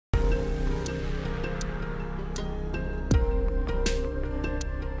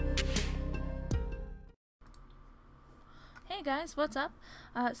Hey guys, what's up?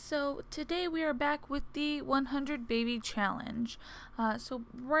 So today we are back with the 100 baby challenge. So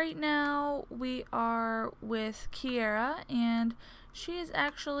right now we are with Kiera, and she is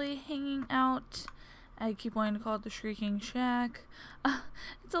actually hanging out. I keep wanting to call it the Shrieking Shack.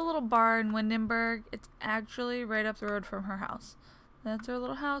 It's a little bar in Windenburg. It's actually right up the road from her house. That's her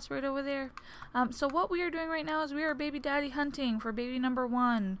little house right over there. So what we are doing right now is we are baby daddy hunting for baby number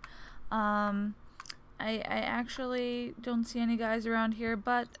 1. I actually don't see any guys around here,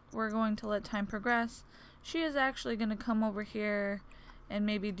 but we're going to let time progress. She is actually going to come over here and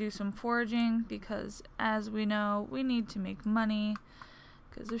maybe do some foraging, because as we know, we need to make money.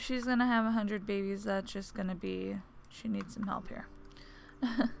 Because if she's going to have 100 babies, that's just going to be, she needs some help here.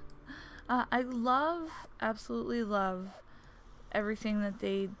 I absolutely love everything that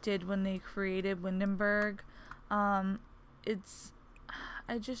they did when they created Windenburg. I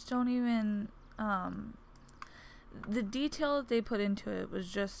just don't even... the detail that they put into it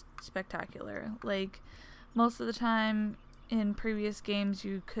was just spectacular. Like, most of the time in previous games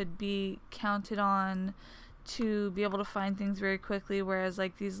you could be counted on to be able to find things very quickly, whereas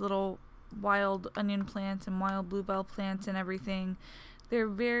like these little wild onion plants and wild bluebell plants and everything, they're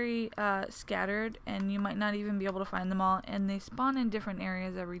very scattered, and you might not even be able to find them all, and they spawn in different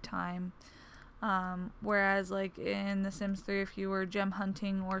areas every time. Whereas like in The Sims 3, if you were gem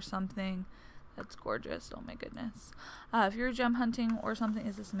hunting or something, that's gorgeous. Oh my goodness. If you're gem hunting or something,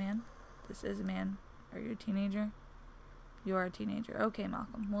 is this a man? This is a man. Are you a teenager? You are a teenager. Okay,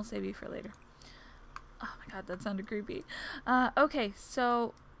 Malcolm. We'll save you for later. Oh my god, that sounded creepy. Okay,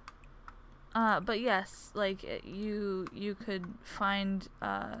 so, but yes, like, you could find,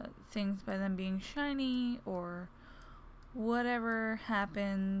 things by them being shiny or whatever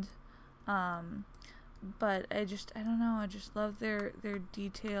happened. But I don't know, I just love their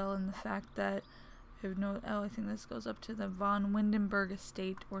detail, and the fact that I think this goes up to the von Windenburg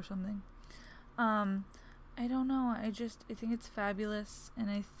estate or something. I don't know, I think it's fabulous, and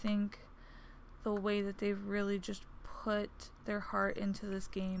I think the way that they've really just put their heart into this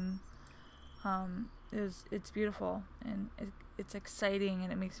game, it's beautiful, and it's exciting,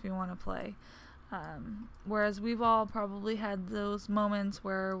 and it makes me want to play. Whereas we've all probably had those moments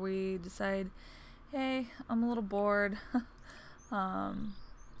where we decide, hey, I'm a little bored.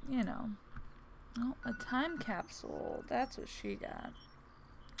 You know. Oh, a time capsule. That's what she got.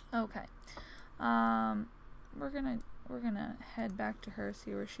 Okay. We're gonna head back to her,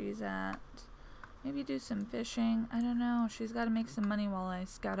 see where she's at. Maybe do some fishing. I don't know. She's got to make some money while I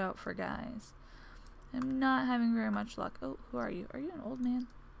scout out for guys. I'm not having very much luck. Oh, who are you? Are you an old man?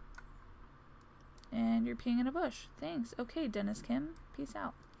 And you're peeing in a bush. Thanks. Okay, Dennis Kim. Peace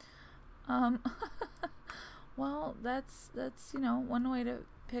out. Well, that's you know, one way to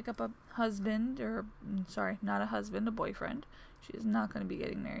pick up a husband, or sorry, not a husband, a boyfriend. She's not going to be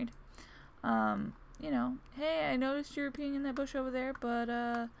getting married. You know, hey, I noticed you were peeing in that bush over there, but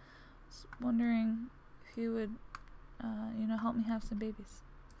was wondering if you would you know, help me have some babies.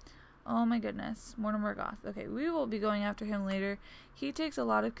 Oh my goodness, Mortimer Goth. Okay, we will be going after him later. He takes a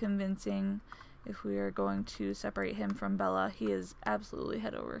lot of convincing. If we are going to separate him from Bella, he is absolutely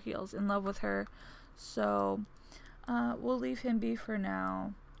head over heels in love with her. So, we'll leave him be for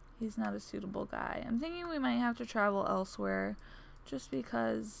now. He's not a suitable guy. I'm thinking we might have to travel elsewhere, just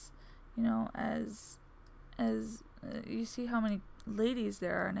because, you know, as you see how many ladies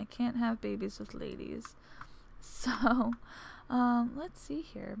there are, and I can't have babies with ladies. So, let's see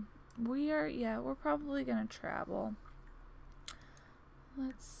here. We're probably gonna travel.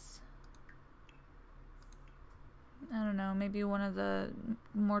 I don't know, maybe one of the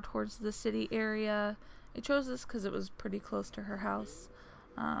more towards the city area. I chose this because it was pretty close to her house.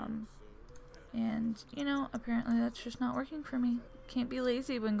 And, you know, apparently that's just not working for me. Can't be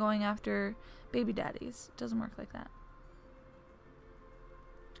lazy when going after baby daddies. It doesn't work like that.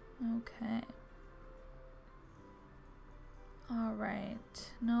 Okay.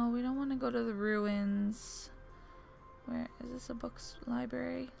 Alright. No, we don't want to go to the ruins. Where is this? A book's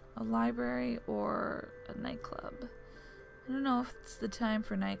library? A library or a nightclub? I don't know if it's the time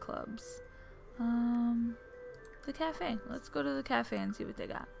for nightclubs. The cafe. Let's go to the cafe and see what they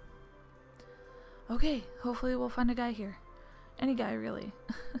got. Okay, hopefully we'll find a guy here. Any guy, really.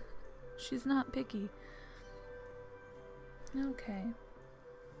 She's not picky. Okay.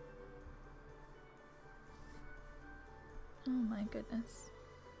 Oh my goodness.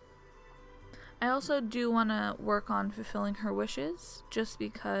 I also do want to work on fulfilling her wishes, just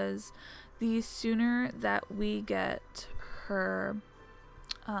because the sooner that we get her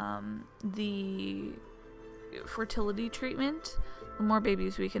the fertility treatment, the more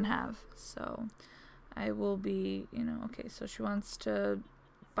babies we can have. So I will be, you know, okay, so she wants to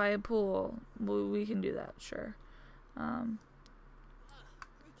buy a pool. We can do that, sure. Oh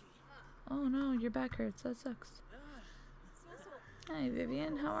no, your back hurts. That sucks. Hi,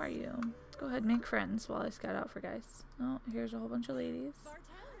 Vivian. How are you? Go ahead, make friends while I scout out for guys. Oh, here's a whole bunch of ladies.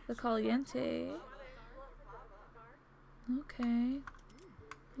 The Caliente. Okay.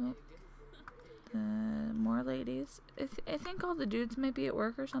 Well, more ladies. I think all the dudes might be at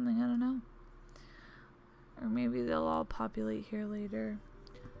work or something. I don't know. Or maybe they'll all populate here later.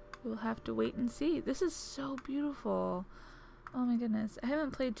 We'll have to wait and see. This is so beautiful. Oh my goodness. I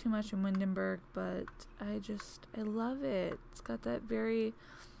haven't played too much in Windenburg, but I love it. It's got that very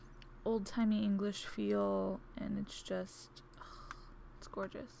old-timey English feel, and it's just, it's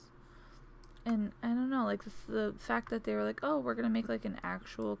gorgeous. And I don't know, like the fact that they were like, oh, we're gonna make like an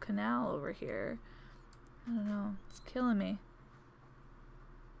actual canal over here. I don't know. It's killing me.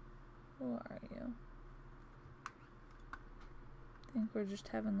 Who are you? I think we're just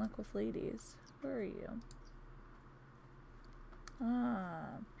having luck with ladies. Where are you?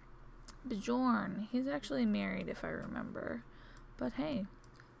 Ah, Bjorn. He's actually married, if I remember. But hey,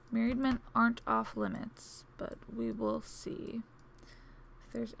 married men aren't off limits. But we will see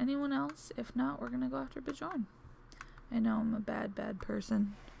if there's anyone else. If not, we're gonna go after Bjorn. I know I'm a bad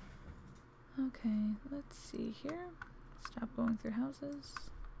person. Okay, let's see here. Stop going through houses.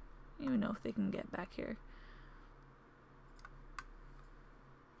 I don't even know if they can get back here.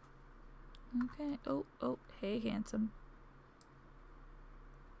 Okay. Oh, hey, handsome.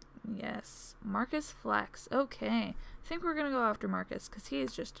 Yes, Marcus Flex. Okay, I think we're gonna go after Marcus because he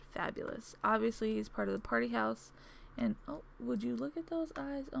is just fabulous. Obviously, he's part of the party house, and oh, would you look at those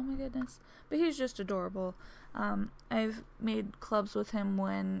eyes? Oh my goodness! But he's just adorable. I've made clubs with him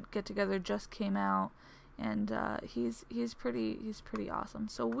when Get Together just came out, and he's pretty awesome.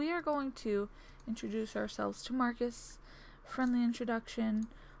 So we are going to introduce ourselves to Marcus. Friendly introduction.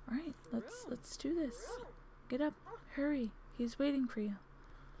 All right, let's do this. Get up, hurry! He's waiting for you.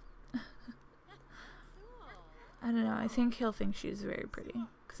 I don't know, I think he'll think she's very pretty,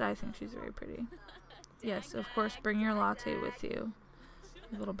 because I think she's very pretty. Yes, of course, bring your latte with you.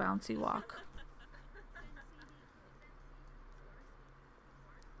 Your little bouncy walk.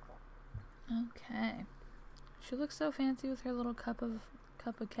 Okay. She looks so fancy with her little cup of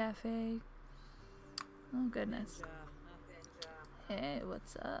cafe. Oh goodness. Hey,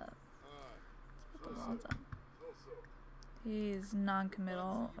 what's up? What's up? He's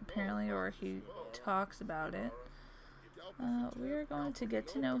non-committal, apparently, or he talks about it. We are going to get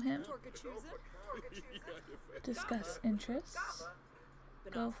to know him. Discuss interests.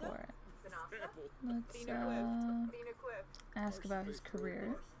 Go for it. Let's ask about his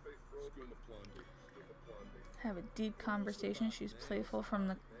career. Have a deep conversation. She's playful from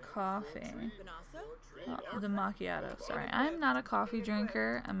the coffee. Oh, the macchiato. Sorry, I'm not a coffee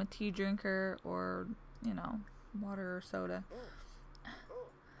drinker. I'm a tea drinker, or, you know, water or soda.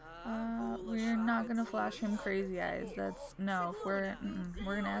 We're not gonna flash him crazy eyes. That's no. If we're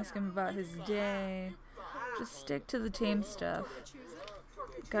gonna ask him about his day. Just stick to the tame stuff.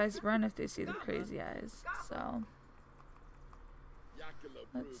 Guys run if they see the crazy eyes. So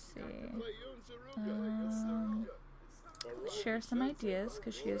let's see. Share some ideas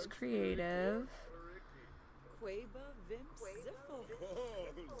because she is creative.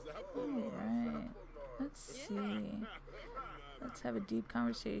 Alright. Let's see. Let's have a deep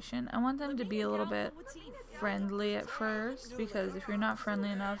conversation. I want them to be a little bit friendly at first, because if you're not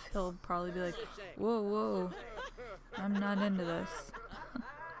friendly enough, he'll probably be like, whoa, I'm not into this.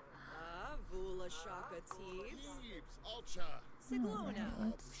 Alright,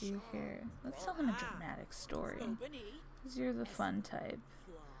 let's see here. Let's tell him a dramatic story, because you're the fun type.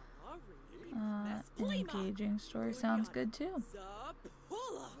 An engaging story sounds good too.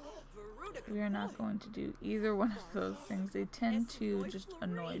 We are not going to do either one of those things. They tend to just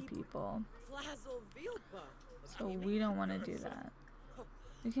annoy people. So we don't want to do that.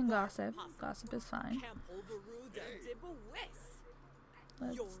 We can gossip. Gossip is fine.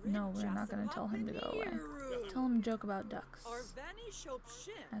 No, we're not going to tell him to go away. Tell him a joke about ducks.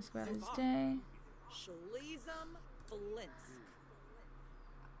 Ask about his day.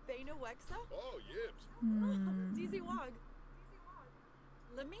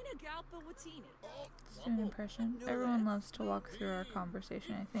 Student impression. Everyone loves to walk through our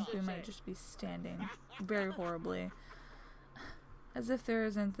conversation. I think we might just be standing very horribly. As if there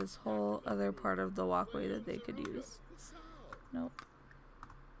isn't this whole other part of the walkway that they could use. Nope.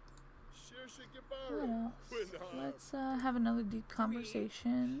 What else? Let's have another deep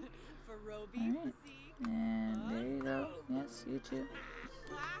conversation. Alright. And there you go. Yes, you too.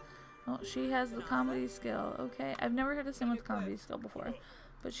 Oh, she has the comedy skill. Okay, I've never heard a sim with comedy skill before,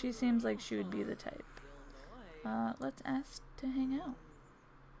 but she seems like she would be the type. Let's ask to hang out.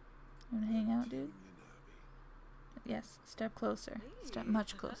 You wanna hang out, dude? Yes, step closer. Step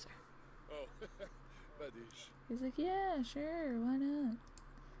much closer. He's like, yeah, sure, why not?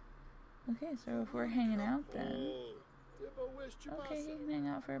 Okay, so if we're hanging out then... Okay, he can hang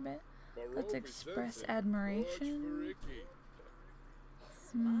out for a bit. Let's express admiration.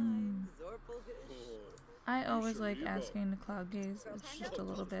 I always like asking to cloud gaze. It's just a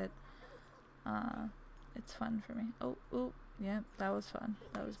little bit, it's fun for me. Oh, yeah, that was fun.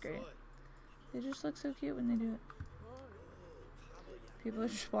 That was great. They just look so cute when they do it. People are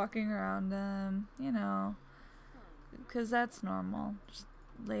just walking around them, you know, because that's normal. Just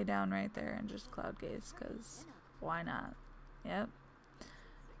lay down right there and just cloud gaze, because why not? Yep.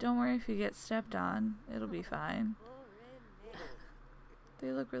 Don't worry if you get stepped on. It'll be fine.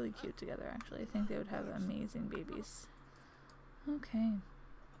 They look really cute together, actually. I think they would have amazing babies. Okay.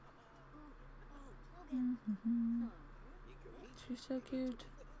 She's so cute.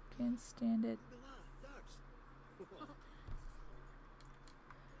 Can't stand it.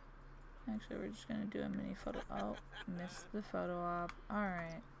 Actually, we're just gonna do a mini photo. Oh, missed the photo op.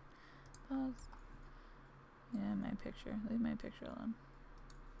 Alright. Pause. Yeah, my picture. Leave my picture alone.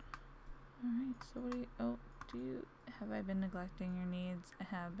 Alright, so what do you... Oh, have I been neglecting your needs? I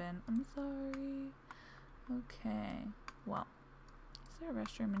have been. I'm sorry. Okay. Well, is there a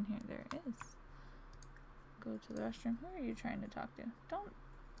restroom in here? There is. Go to the restroom. Who are you trying to talk to? Don't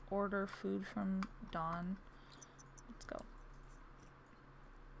order food from Dawn. Let's go.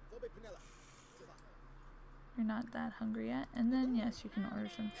 You're not that hungry yet. And then, yes, you can order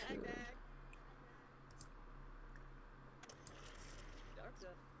some food.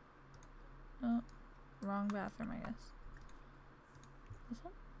 Oh, wrong bathroom, I guess. This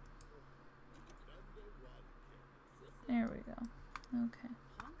one? There we go. Okay.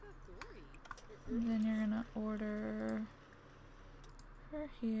 And then you're gonna order her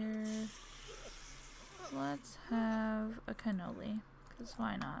here. Let's have a cannoli, because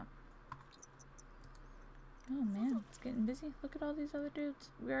why not? Oh man, it's getting busy. Look at all these other dudes.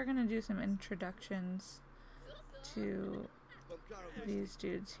 We are gonna do some introductions to these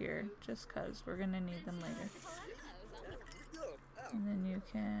dudes here, just cause we're gonna need them later. And then you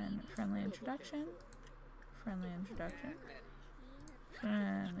can friendly introduction, friendly introduction,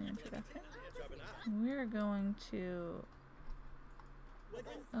 friendly introduction. And we're going to...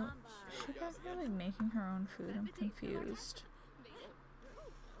 Oh, should have her like making her own food? I'm confused.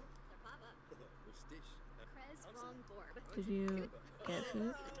 Did you get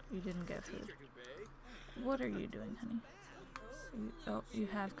food? You didn't get food. What are you doing, honey? You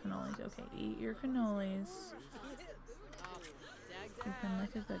have cannolis. Okay, eat your cannolis. You've been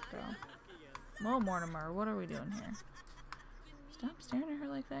like a good girl. Whoa, Mortimer, what are we doing here? Stop staring at her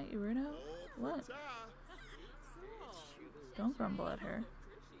like that, you weirdo. What? Don't grumble at her.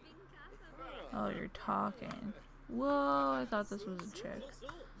 Oh, you're talking. Whoa, I thought this was a chick.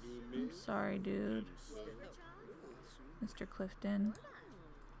 I'm sorry, dude. Mr. Clifton.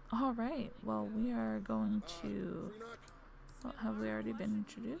 Alright, well, we are going to... Well, have we already been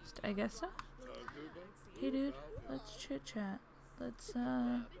introduced? I guess so. Hey, dude, let's chit-chat. Let's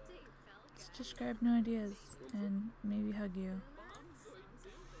describe new ideas and maybe hug you.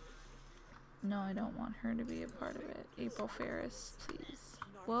 No, I don't want her to be a part of it. April Ferris, please.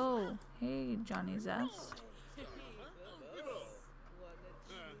 Whoa, hey, Johnny Zest.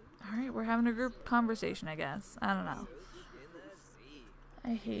 Alright, we're having a group conversation, I guess. I don't know.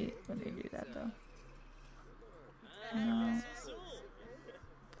 I hate when they do that, though. No.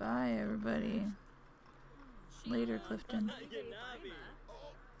 Bye, everybody. Later, Clifton.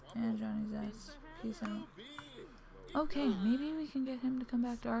 And Johnny Zest. Peace out. Okay, maybe we can get him to come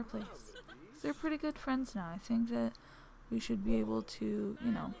back to our place. They're pretty good friends now. I think that we should be able to,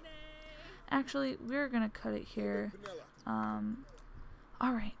 you know... Actually, we're gonna cut it here.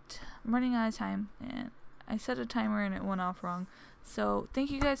 Alright. I'm running out of time, and I set a timer and it went off wrong. So,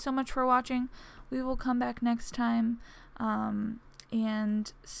 thank you guys so much for watching. We will come back next time,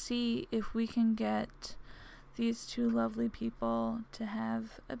 and see if we can get these two lovely people to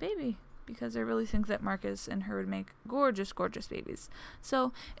have a baby, because I really think that Marcus and her would make gorgeous, gorgeous babies.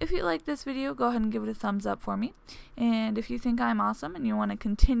 So if you like this video, go ahead and give it a thumbs up for me. And if you think I'm awesome and you want to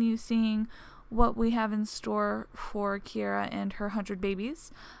continue seeing what we have in store for Kiera and her 100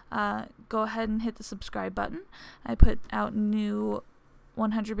 babies, go ahead and hit the subscribe button. I put out new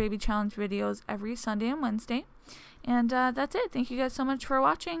 100 baby challenge videos every Sunday and Wednesday. And that's it. Thank you guys so much for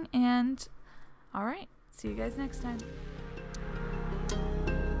watching, and alright, see you guys next time.